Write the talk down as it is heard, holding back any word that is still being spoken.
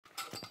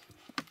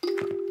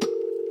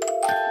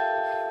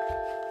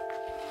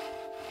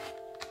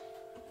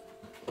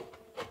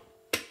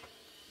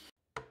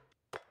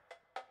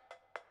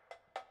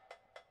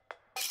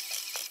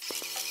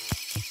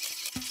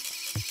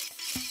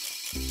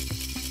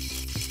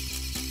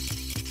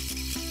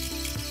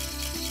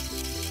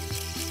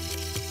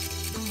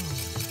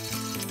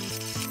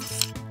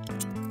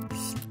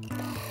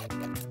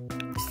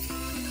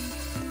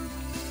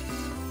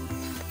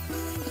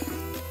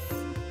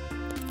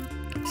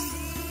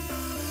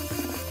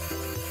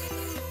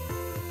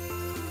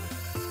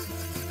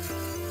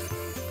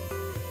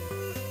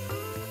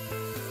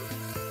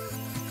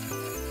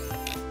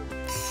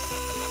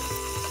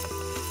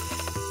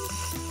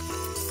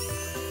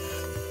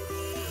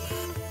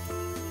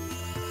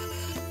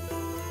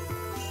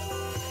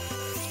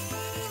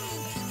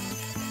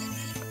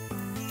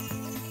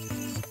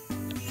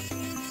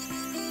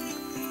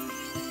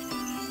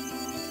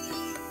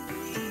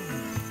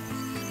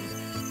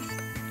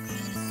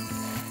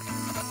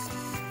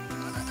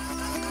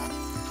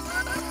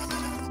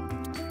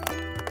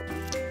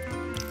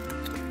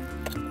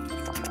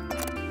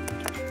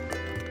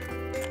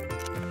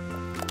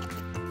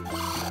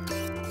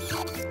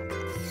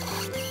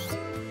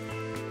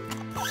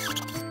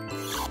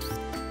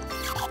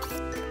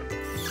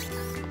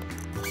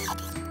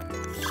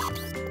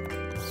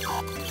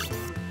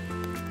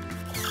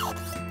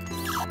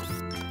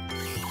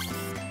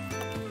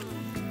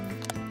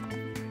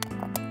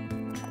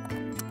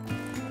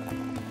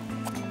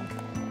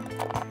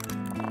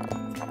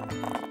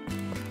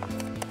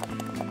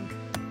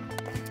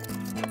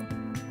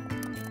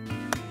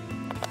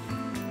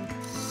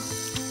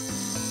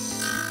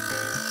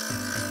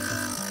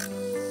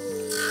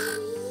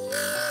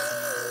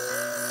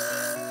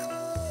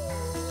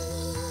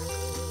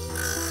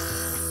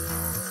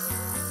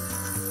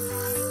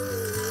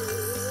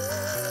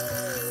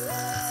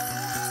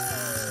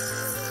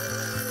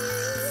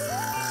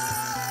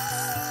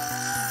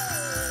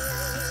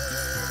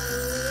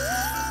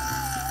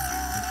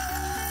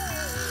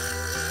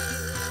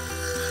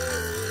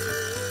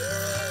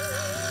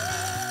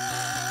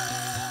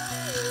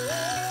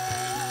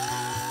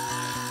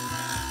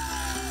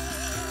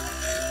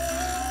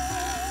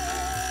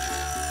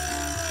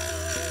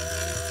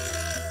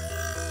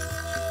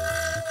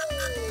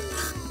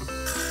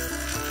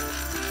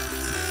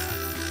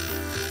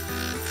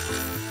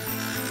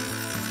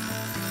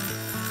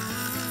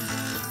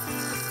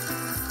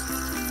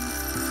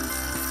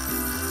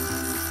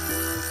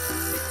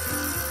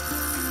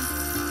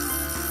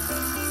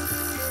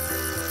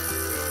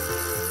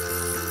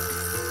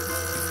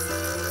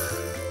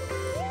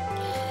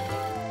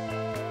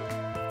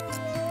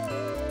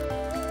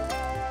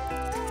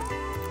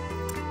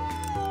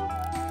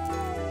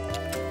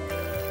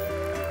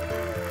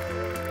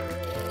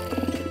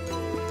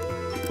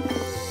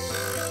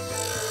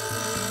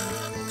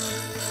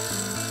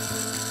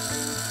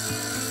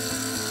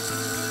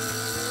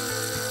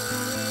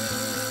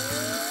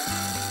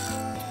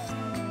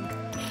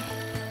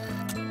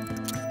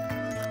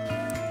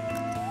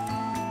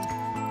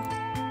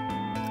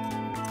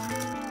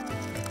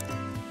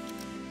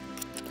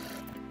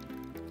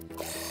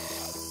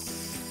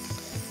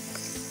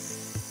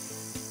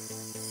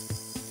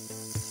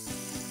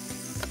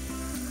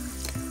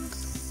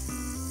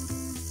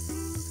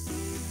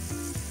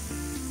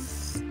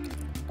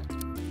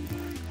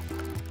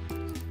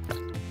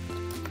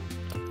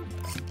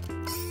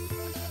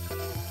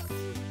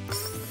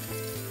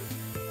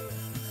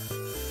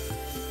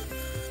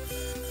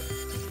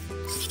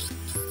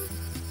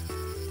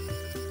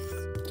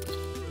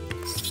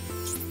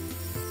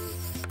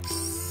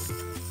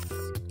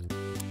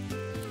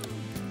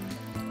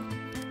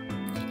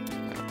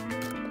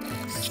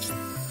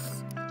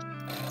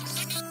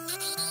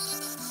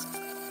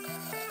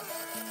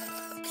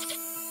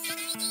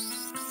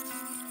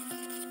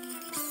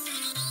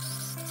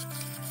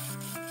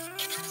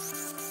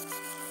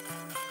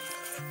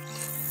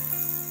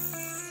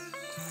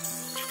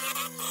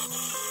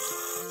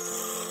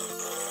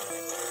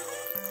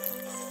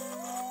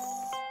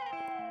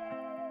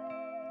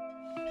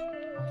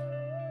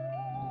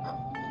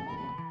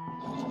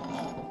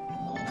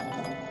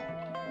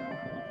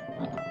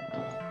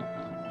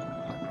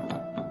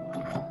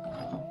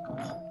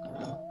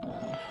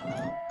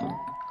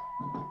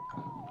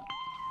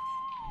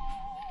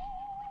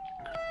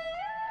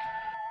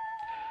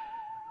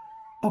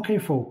Okay,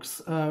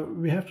 folks,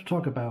 we have to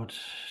talk about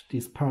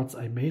these parts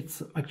I made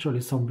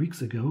actually some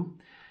weeks ago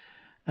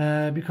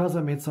because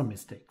I made some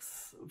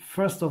mistakes.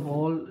 First of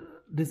all,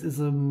 this is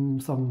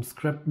some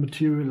scrap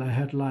material I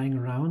had lying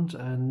around,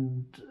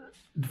 and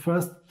the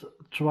first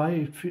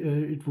try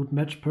it would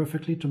match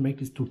perfectly to make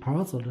these two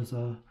parts.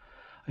 So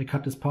I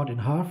cut this part in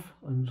half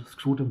and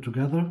screwed them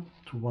together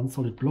to one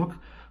solid block.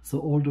 So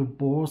all the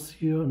bores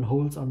here and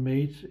holes are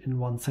made in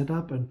one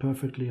setup and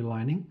perfectly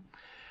aligning.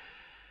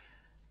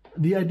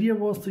 The idea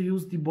was to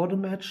use the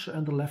bottom edge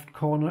and the left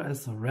corner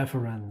as a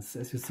reference.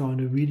 As you saw in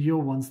the video,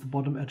 once the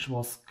bottom edge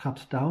was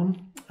cut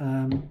down,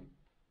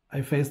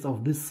 I faced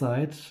off this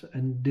side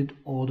and did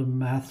all the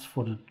math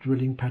for the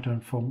drilling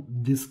pattern from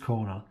this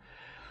corner.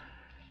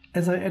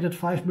 As I added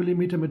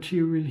 5mm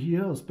material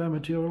here, or spare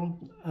material,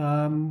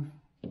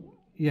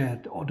 yeah,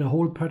 the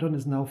whole pattern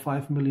is now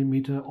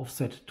 5mm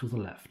offset to the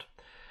left.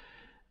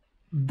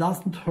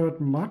 Doesn't hurt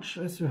much,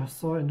 as you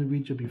saw in the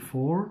video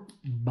before,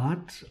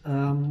 but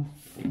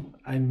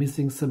I'm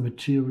missing some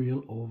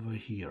material over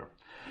here.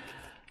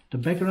 The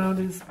background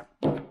is,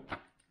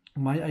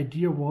 my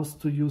idea was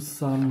to use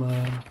some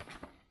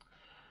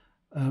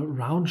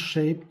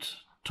round-shaped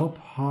top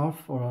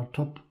half or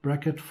top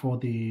bracket for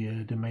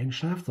the main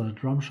shaft or the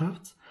drum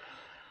shafts.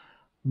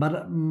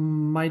 But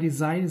my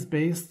design is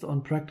based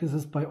on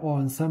practices by Orr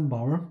and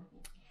Sambauer,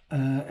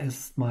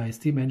 as my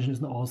steam engine is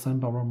an Orr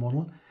Sambauer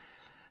model.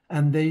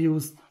 And they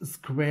used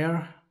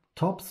square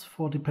tops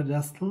for the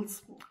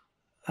pedestals,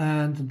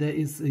 and there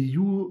is a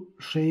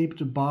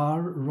U-shaped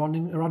bar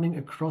running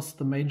across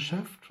the main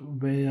shaft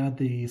where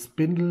the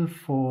spindle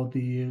for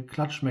the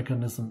clutch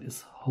mechanism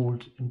is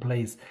held in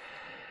place.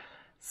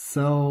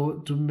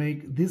 So to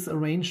make this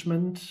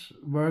arrangement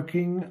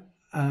working,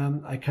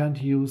 I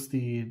can't use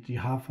the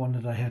half one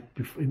that I had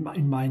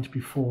in mind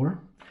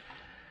before.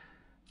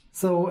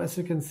 So as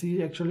you can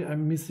see, actually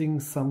I'm missing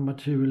some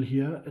material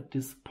here at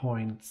this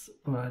point,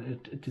 or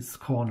at this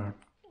corner.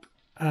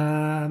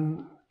 I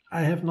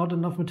have not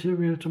enough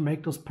material to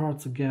make those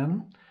parts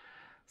again.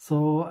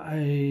 So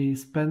I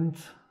spent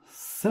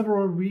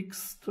several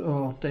weeks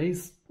or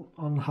days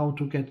on how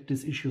to get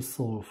this issue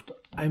solved.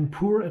 I'm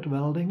poor at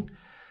welding,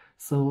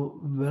 So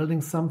welding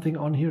something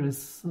on here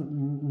is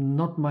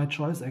not my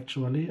choice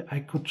actually. I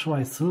could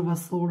try silver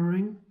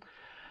soldering,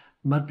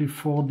 but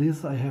before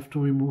this I have to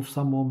remove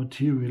some more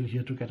material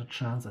here to get a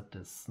chance at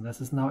this. And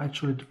this is now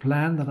actually the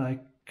plan, that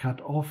I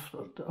cut off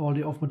all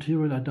the off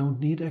material I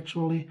don't need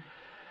actually.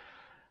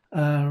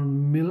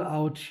 Mill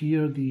out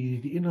here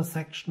the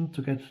intersection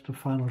to get the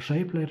final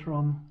shape later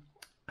on.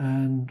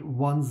 And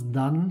once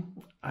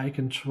done, I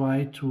can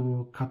try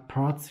to cut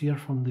parts here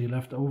from the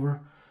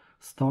leftover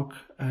stock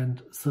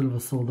and silver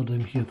solder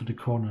them here to the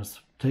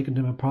corners, taking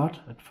them apart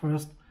at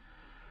first,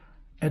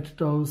 add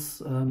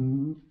those,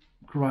 mill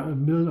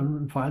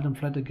and file them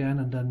flat again,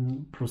 and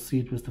then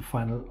proceed with the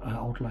final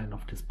outline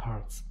of these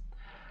parts.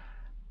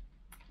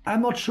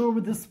 I'm not sure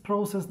with this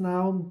process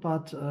now,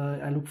 but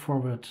I look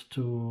forward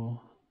to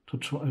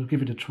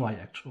give it a try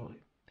actually.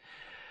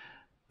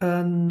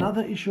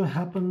 Another issue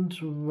happened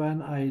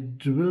when I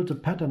drilled the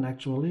pattern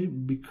actually,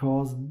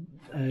 because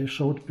I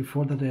showed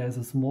before that there is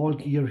a small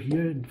gear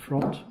here in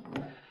front,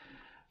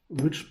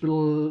 which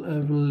will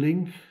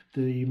link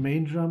the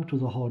main drum to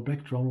the whole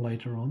back drum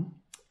later on.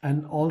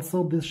 And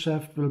also this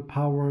shaft will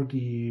power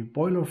the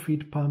boiler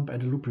feed pump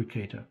and the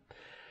lubricator.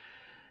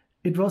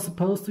 It was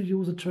supposed to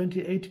use a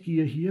 28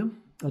 gear here,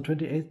 a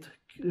 28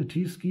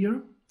 teeth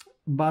gear,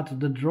 but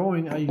the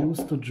drawing I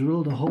used to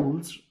drill the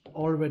holes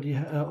already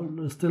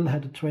still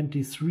had a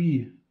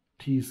 23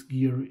 teeth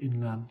gear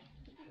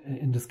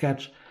in the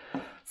sketch,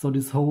 so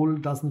this hole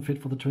doesn't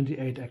fit for the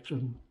 28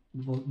 actually,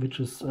 which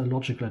is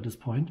logical at this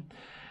point.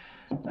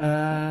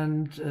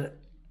 And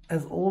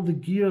as all the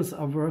gears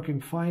are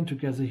working fine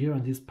together here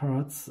on these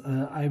parts,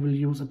 I will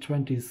use a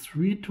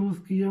 23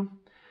 tooth gear,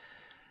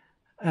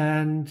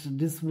 and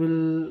this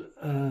will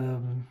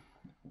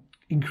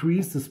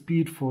increase the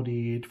speed for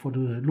the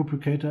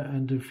lubricator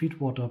and the feed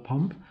water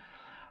pump.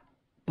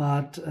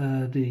 But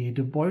the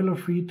boiler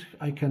feed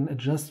I can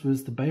adjust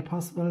with the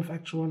bypass valve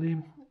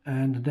actually,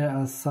 and there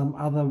are some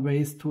other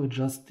ways to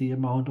adjust the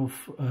amount of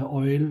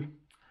oil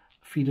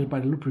fed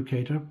by the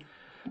lubricator.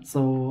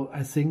 So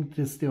I think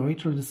the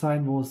original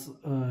design was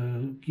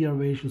gear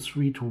ratio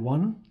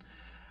 3:1,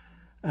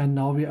 and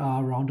now we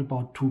are around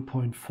about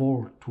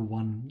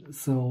 2.4:1.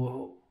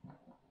 So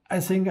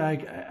I think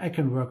I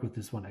can work with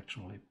this one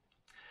actually.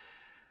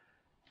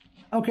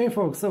 Okay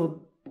folks,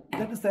 so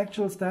that is the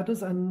actual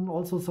status, and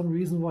also some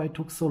reason why it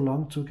took so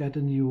long to get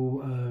a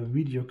new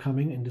video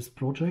coming in this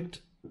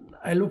project.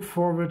 I look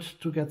forward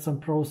to get some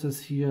process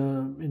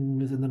here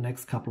within the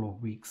next couple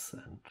of weeks.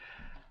 And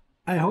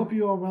I hope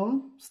you are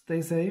well,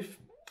 stay safe,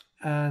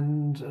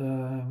 and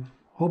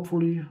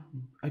hopefully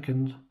I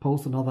can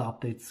post another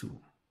update soon.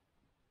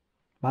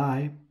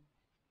 Bye.